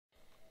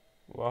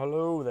Well,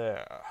 hello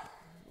there.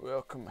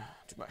 Welcome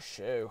to my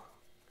show.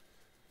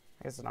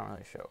 I guess it's not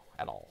really a show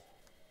at all.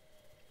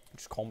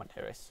 Just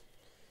commentaries.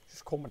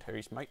 Just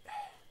commentaries, mate.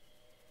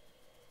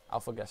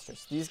 Alpha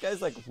gusters. These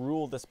guys like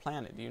rule this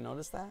planet. Do you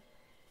notice that?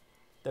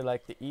 They're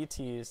like the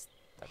ETs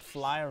that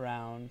fly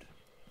around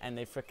and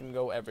they frickin'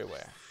 go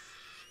everywhere.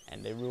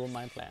 And they rule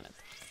my planet.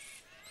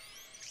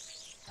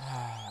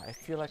 I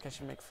feel like I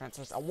should make friends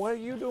with... What are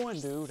you doing,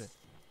 dude?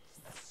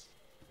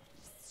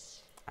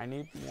 I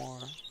need more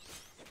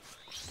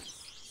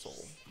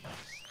soul.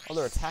 Oh,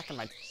 they're attacking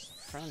my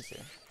friends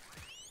here.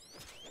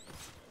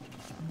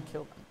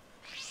 Kill them.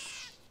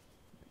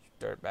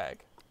 Dirtbag.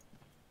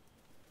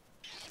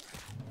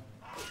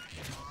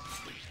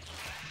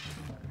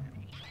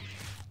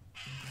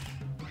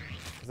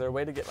 Is there a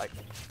way to get like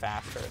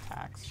faster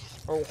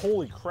attacks? Oh,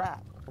 holy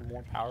crap! Or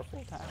more powerful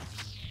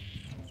attacks?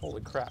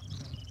 Holy crap!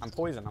 I'm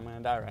poisoned. I'm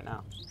gonna die right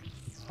now.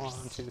 1,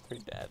 2, 3,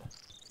 dead.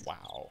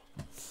 Wow.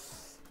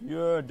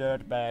 You're a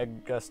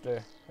dirtbag,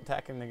 Guster.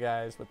 Attacking the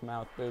guys with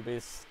mouth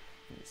boobies.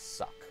 You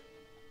suck.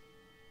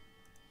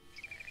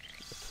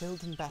 You're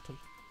killed in battle.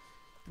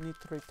 You need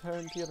to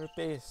return to your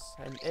base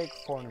and egg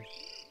form. And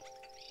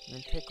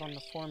then take on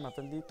the form of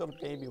a little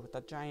baby with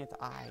a giant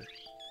eye.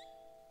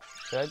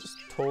 Should I just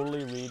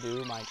totally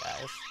redo my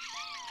guys?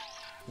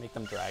 Make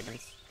them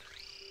dragons?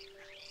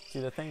 See,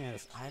 the thing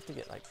is, I have to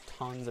get like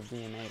tons of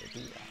DNA to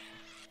do that.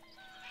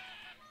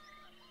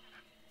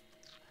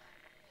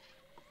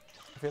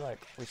 I feel like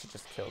we should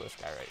just kill this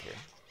guy right here.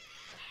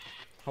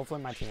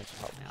 Hopefully my teammates will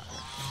help me out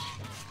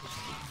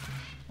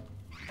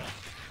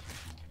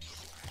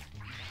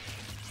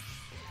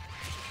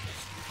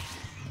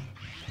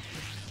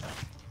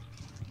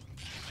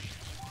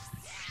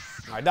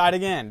here. I died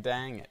again.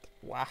 Dang it.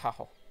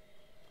 Wow.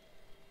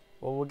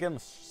 Well, we'll get them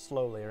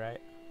slowly,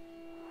 right?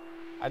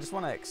 I just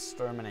want to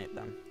exterminate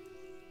them.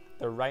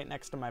 They're right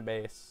next to my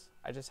base.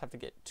 I just have to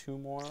get 2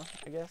 more,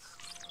 I guess.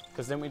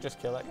 Because then we just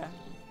kill that guy.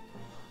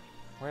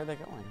 Where are they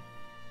going?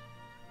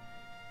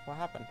 What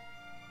happened?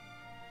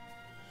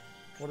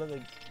 What are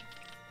they...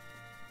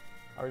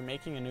 Are we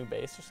making a new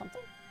base or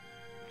something?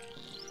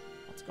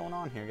 What's going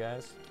on here,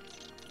 guys?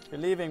 You're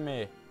leaving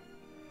me.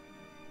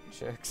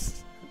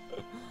 Jerks.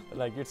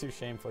 Like, you're too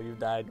shameful. You've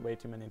died way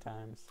too many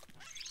times.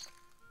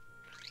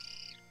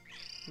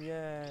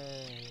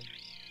 Yay.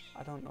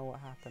 I don't know what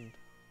happened.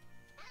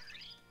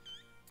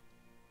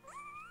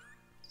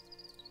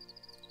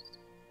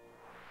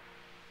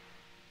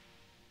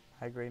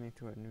 Migrating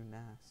to a new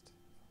nest.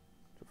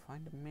 To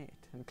find a mate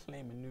and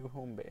claim a new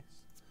home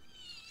base.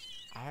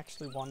 I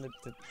actually wanted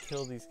to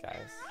kill these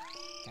guys.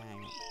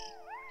 Dang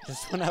it.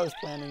 Just when I was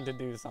planning to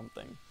do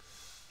something.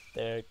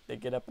 They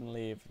get up and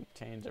leave and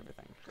change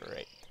everything.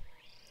 Great.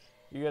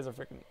 You guys are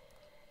freaking...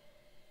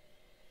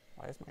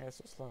 Why is my guy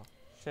so slow?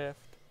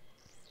 Shift.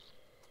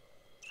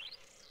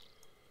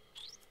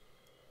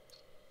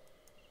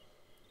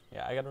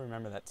 Yeah, I gotta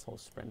remember that whole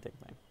sprinting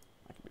thing.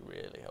 That could be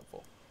really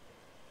helpful.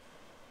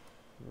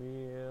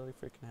 Really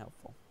freaking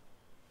helpful.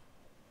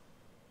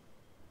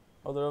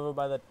 Oh, they're over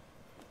by the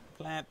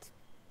plant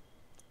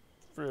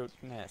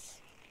fruitness.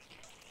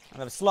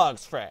 And the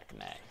slugs, frack,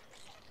 nay.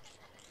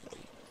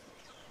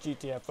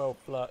 GTFO,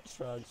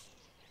 shrugs.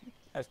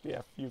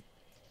 SBF, you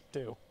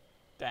too.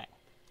 Dang.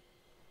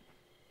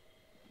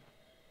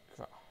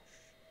 Gosh.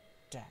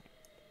 Dang.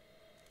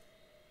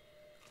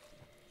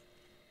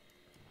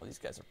 Well, these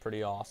guys are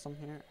pretty awesome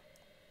here.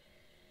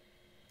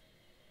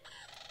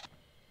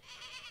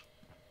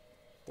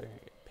 They're gonna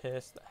get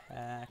pissed the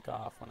heck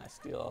off when I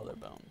steal all their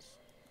bones.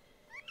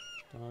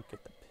 Don't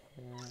get the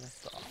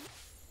pissed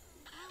off.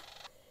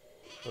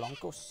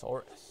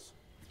 Bronchosaurus.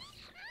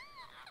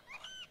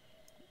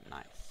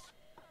 Nice.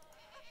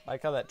 I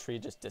like how that tree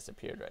just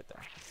disappeared right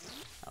there.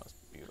 That was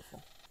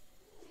beautiful.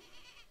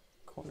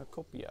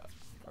 Cornucopia.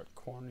 Or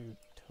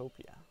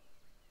Cornutopia.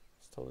 I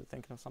was totally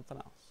thinking of something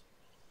else.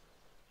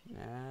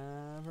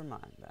 Never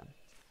mind then.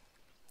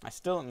 I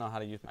still don't know how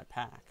to use my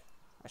pack.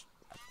 I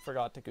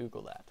forgot to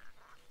Google that.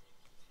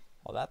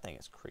 Oh, that thing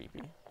is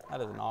creepy.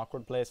 That is an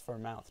awkward place for a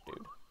mouth, dude.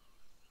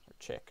 Or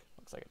chick.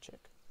 Looks like a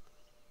chick.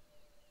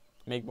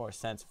 Make more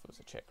sense if it was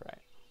a chick,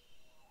 right?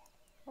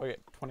 Oh, we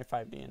get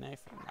 25 DNA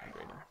from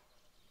migrating.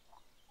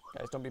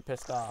 Guys, don't be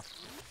pissed off.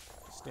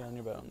 Just stealing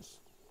your bones.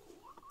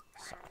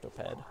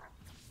 Suctoped.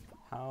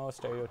 How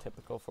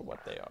stereotypical for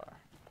what they are.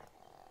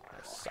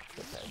 They're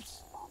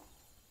suctopeds.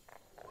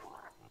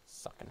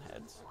 Sucking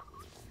heads.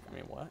 I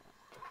mean, what?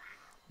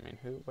 I mean,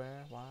 who,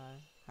 where,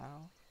 why,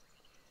 how?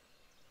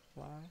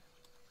 Why?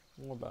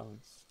 More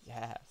bones.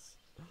 Yes.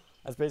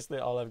 That's basically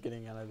all I'm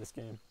getting out of this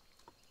game.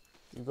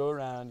 You go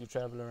around, you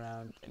travel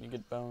around, and you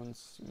get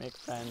bones, you make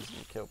friends, and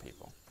you kill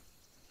people.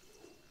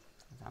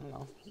 I don't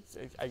know.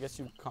 I guess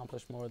you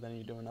accomplish more than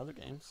you do in other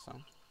games, so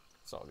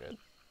it's all good.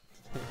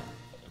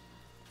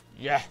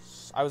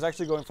 Yes! I was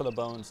actually going for the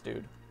bones,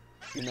 dude.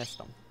 You missed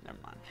them. Never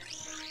mind.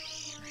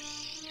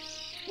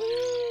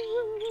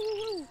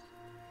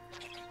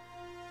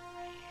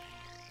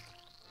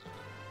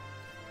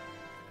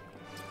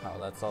 Oh,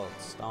 that's all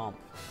stomp.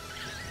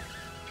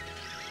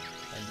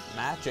 And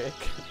magic.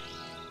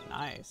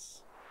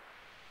 Nice.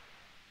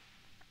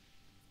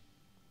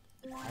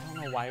 I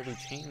don't know why we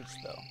changed,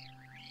 though.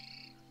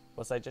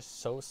 Was I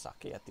just so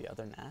sucky at the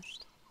other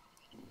nest?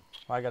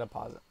 Well, I gotta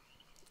pause it.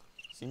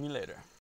 See me later.